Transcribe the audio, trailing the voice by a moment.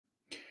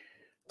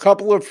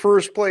Couple of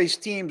first place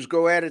teams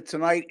go at it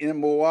tonight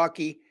in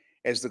Milwaukee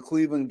as the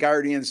Cleveland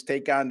Guardians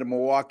take on the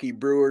Milwaukee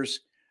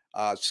Brewers.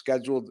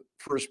 Scheduled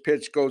first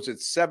pitch goes at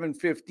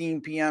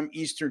 7:15 p.m.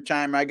 Eastern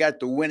time. I got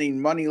the winning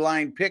money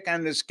line pick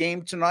on this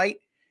game tonight,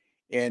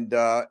 and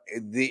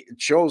it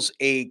shows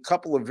a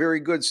couple of very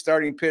good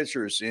starting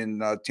pitchers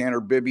in Tanner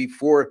Bibby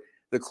for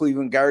the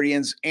Cleveland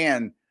Guardians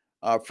and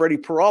Freddie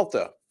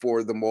Peralta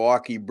for the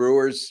Milwaukee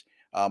Brewers.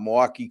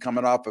 Milwaukee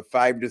coming off a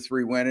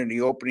 5-3 win in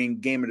the opening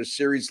game of the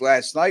series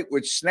last night,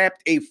 which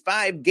snapped a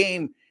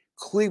 5-game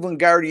Cleveland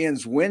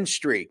Guardians win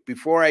streak.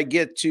 Before I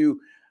get to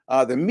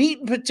the meat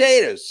and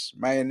potatoes,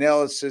 my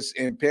analysis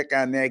and pick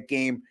on that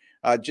game,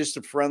 just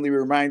a friendly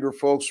reminder,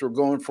 folks, we're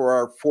going for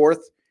our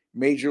 4th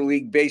Major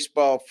League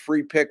Baseball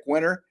free pick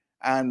winner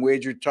on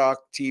Wager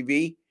Talk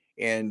TV.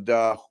 And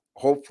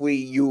hopefully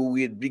you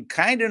would be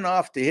kind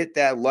enough to hit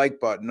that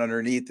like button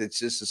underneath. It's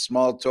just a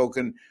small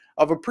token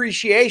of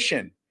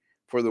appreciation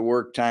for the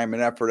work, time,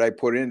 and effort I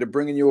put into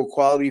bringing you a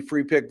quality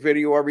free pick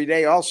video every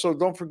day. Also,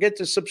 don't forget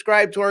to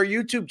subscribe to our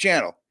YouTube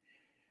channel,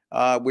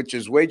 which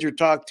is Wager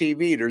Talk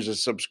TV. There's a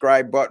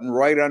subscribe button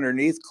right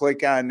underneath.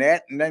 Click on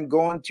that, and then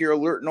go into your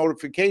alert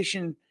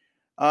notification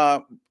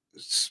bell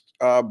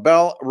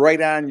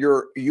right on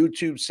your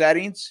YouTube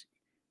settings.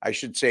 I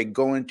should say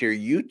go into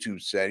your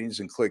YouTube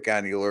settings and click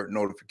on the alert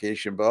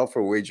notification bell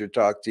for Wager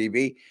Talk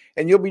TV,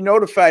 and you'll be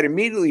notified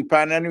immediately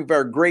upon any of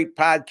our great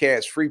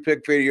podcasts, free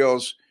pick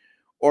videos,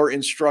 or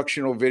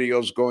instructional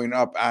videos going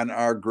up on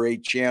our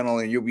great channel,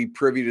 and you'll be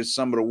privy to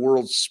some of the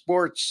world's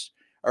sports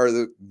or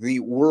the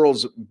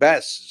world's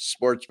best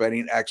sports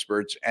betting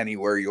experts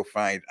anywhere you'll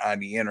find on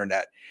the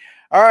internet.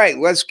 All right,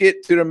 let's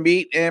get to the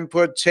meat and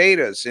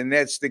potatoes, and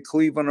that's the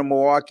Cleveland and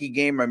Milwaukee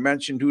game. I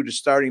mentioned who the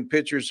starting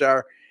pitchers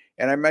are,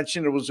 and I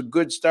mentioned it was a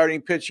good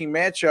starting pitching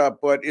matchup,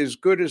 but as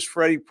good as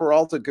Freddie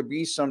Peralta could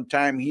be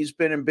sometime, he's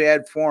been in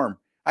bad form.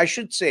 I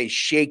should say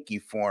shaky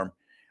form.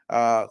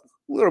 A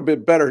little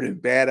bit better than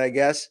bad, I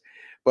guess,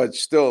 but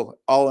still,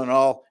 all in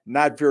all,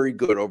 not very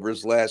good over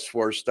his last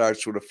 4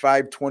 starts with a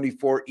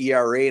 5.24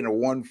 ERA and a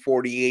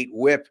 1.48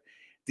 WHIP.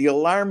 The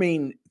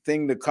alarming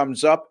thing that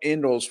comes up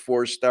in those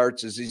 4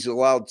 starts is he's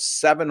allowed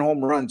 7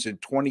 home runs in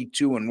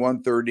 22 and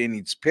 1/3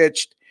 innings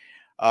pitched.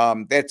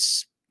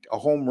 That's a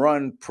home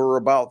run per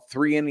about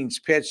 3 innings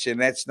pitched, and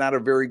that's not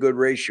a very good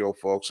ratio,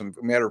 folks. As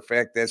a matter of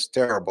fact, that's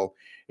terrible.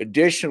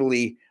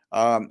 Additionally,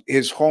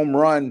 his home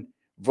run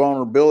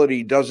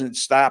vulnerability doesn't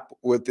stop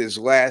with his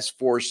last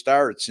 4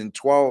 starts. In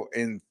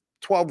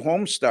 12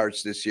 home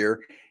starts this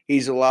year,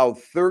 he's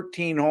allowed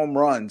 13 home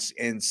runs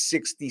in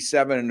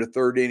 67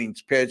 1/3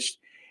 innings pitched.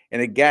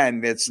 And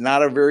again, that's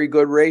not a very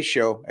good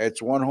ratio.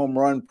 It's 1 home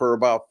run per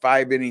about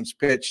 5 innings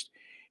pitched.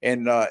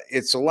 And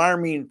it's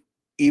alarming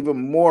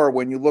even more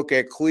when you look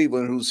at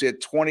Cleveland, who's hit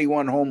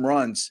 21 home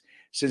runs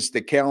since the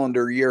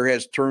calendar year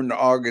has turned to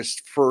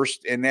August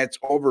 1st. And that's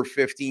over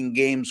 15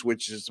 games,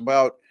 which is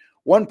about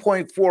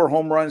 1.4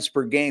 home runs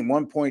per game.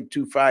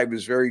 1.25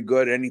 is very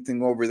good.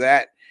 Anything over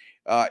that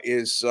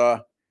is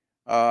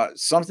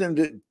something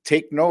to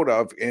take note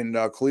of. And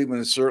Cleveland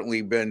has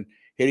certainly been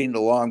hitting the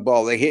long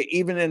ball. They hit,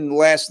 even in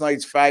last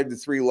night's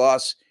 5-3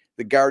 loss,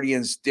 the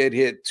Guardians did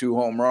hit 2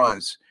 home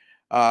runs.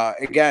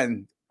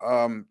 Again,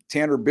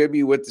 Tanner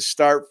Bibby with the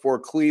start for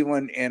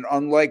Cleveland. And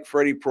unlike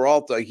Freddie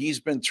Peralta, he's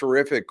been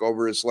terrific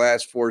over his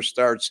last 4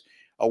 starts.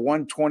 A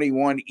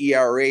 1.21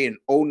 ERA and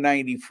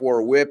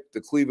 0.94 WHIP. The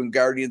Cleveland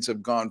Guardians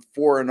have gone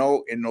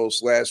 4-0 in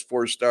those last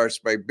 4 starts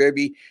by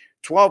Bibby.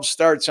 12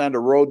 starts on the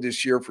road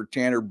this year for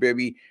Tanner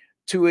Bibby.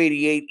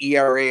 2.88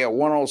 ERA, a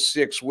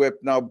 1.06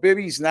 WHIP. Now,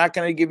 Bibby's not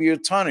going to give you a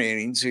ton of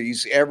innings.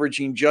 He's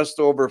averaging just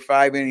over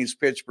 5 innings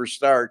pitched per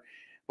start.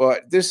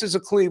 But this is a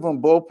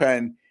Cleveland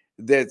bullpen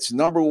that's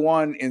number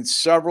 1 in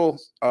several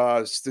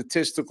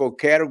statistical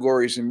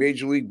categories in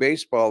Major League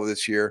Baseball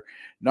this year.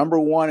 Number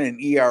 1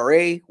 in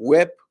ERA,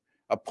 WHIP,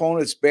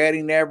 opponent's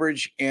batting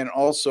average, and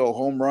also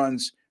home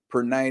runs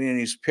per 9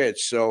 innings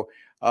pitched. So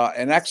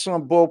an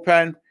excellent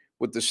bullpen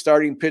with the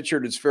starting pitcher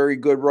that's very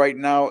good right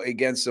now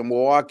against the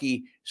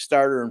Milwaukee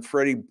starter and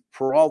Freddie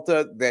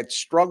Peralta that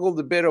struggled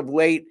a bit of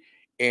late.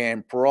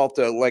 And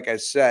Peralta, like I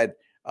said,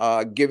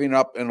 giving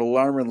up an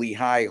alarmingly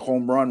high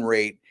home run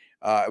rate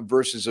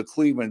versus a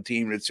Cleveland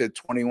team that's hit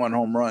 21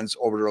 home runs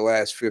over the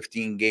last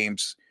 15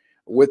 games.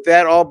 With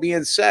that all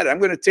being said, I'm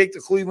going to take the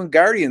Cleveland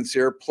Guardians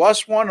here,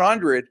 plus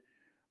 100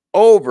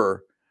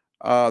 over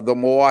the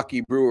Milwaukee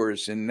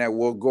Brewers, and that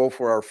will go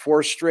for our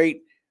 4th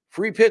straight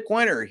free pick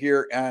winner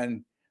here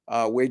on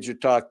Wager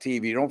Talk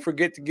TV. Don't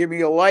forget to give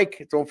me a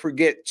like. Don't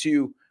forget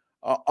to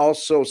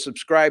also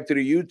subscribe to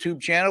the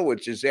YouTube channel,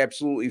 which is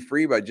absolutely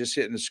free by just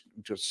hitting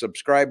the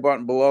subscribe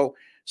button below.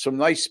 Some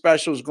nice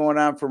specials going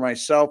on for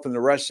myself and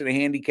the rest of the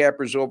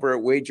handicappers over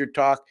at Wager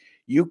Talk.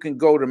 You can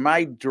go to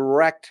my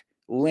direct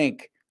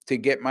link to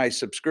get my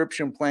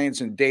subscription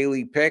plans and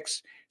daily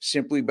picks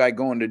simply by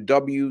going to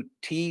wt.buzz/RB.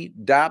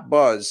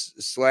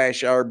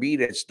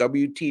 That's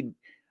wt.buzz/RB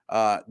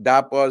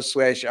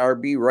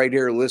right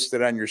here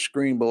listed on your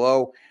screen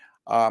below.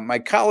 My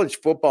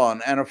college football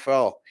and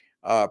NFL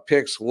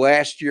picks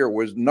last year,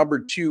 was number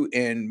 2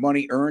 in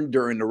money earned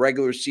during the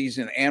regular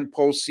season and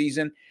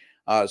postseason.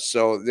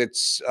 So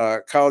that's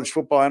college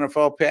football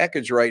NFL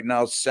package right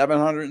now,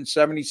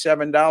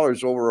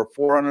 $777 over a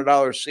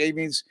 $400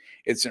 savings.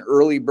 It's an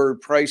early bird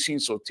pricing,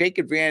 so take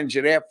advantage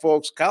of that,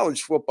 folks.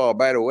 College football,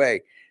 by the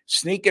way,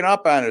 sneaking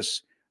up on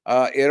us.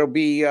 It'll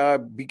be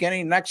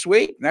beginning next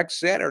week, next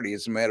Saturday,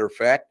 as a matter of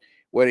fact,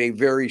 with a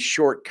very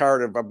short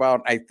card of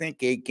about, I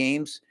think, 8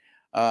 games.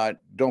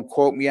 Don't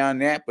quote me on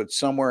that, but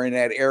somewhere in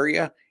that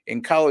area.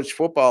 In college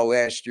football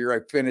last year, I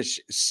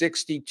finished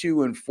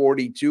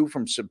 62-42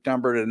 from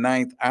September to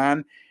 9th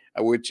on,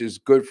 which is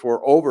good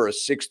for over a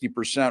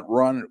 60%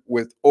 run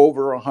with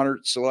over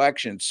 100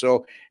 selections.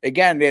 So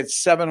again, that's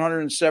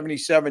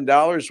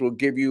 $777 will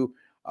give you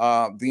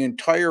the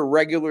entire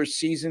regular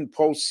season,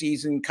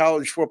 postseason,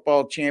 college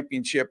football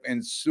championship,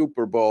 and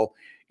Super Bowl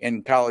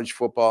in college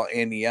football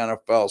and the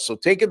NFL. So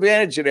take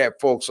advantage of that,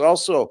 folks.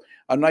 Also,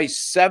 a nice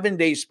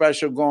 7-day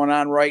special going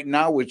on right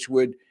now, which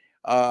would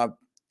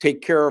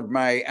take care of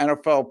my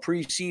NFL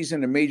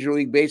preseason and Major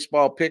League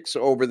Baseball picks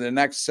over the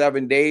next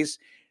 7 days.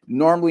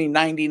 Normally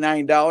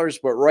 $99,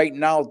 but right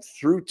now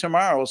through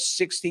tomorrow,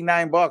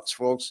 $69,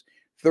 folks.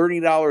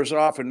 $30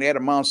 off, and that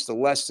amounts to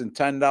less than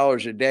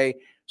 $10 a day.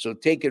 So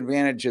take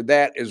advantage of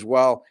that as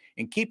well.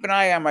 And keep an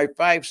eye on my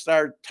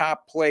 5-star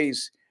top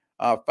plays,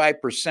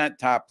 5%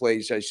 top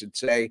plays, I should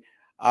say.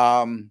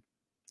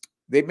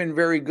 They've been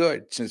very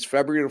good since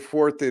February the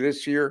 4th of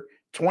this year.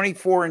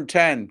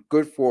 24-10,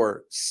 good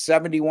for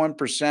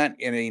 71%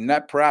 and a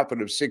net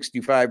profit of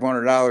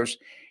 $6,500.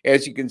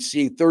 As you can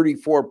see,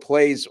 34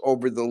 plays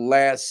over the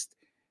last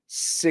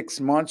 6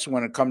 months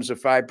when it comes to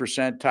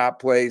 5%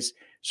 top plays.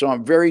 So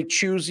I'm very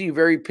choosy,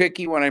 very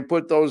picky when I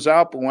put those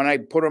out. But when I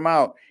put them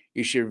out,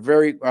 you should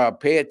very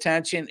pay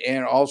attention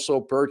and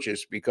also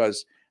purchase,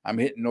 because I'm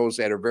hitting those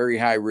at a very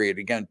high rate.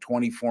 Again,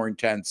 24-10,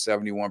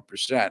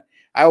 71%.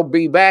 I'll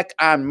be back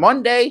on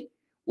Monday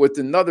with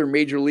another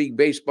Major League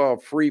Baseball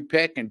free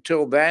pick.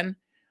 Until then,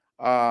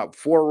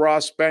 for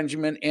Ross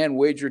Benjamin and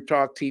Wager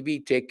Talk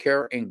TV, take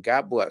care and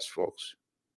God bless, folks.